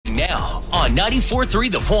on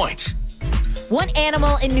 94.3 The Point. One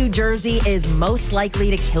animal in New Jersey is most likely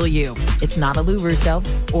to kill you. It's not a Lou Russo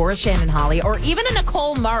or a Shannon Holly or even a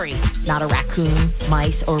Nicole Murray. Not a raccoon,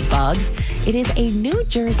 mice, or bugs. It is a New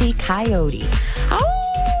Jersey coyote.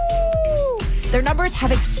 Oh! Their numbers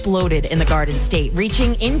have exploded in the Garden State,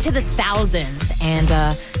 reaching into the thousands. And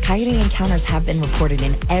coyote encounters have been reported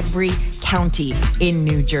in every county in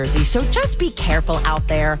New Jersey. So just be careful out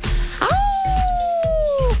there. Oh!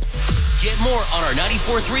 Get more on our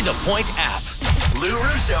 94.3 The Point app. Lou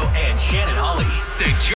Russo and Shannon Holly.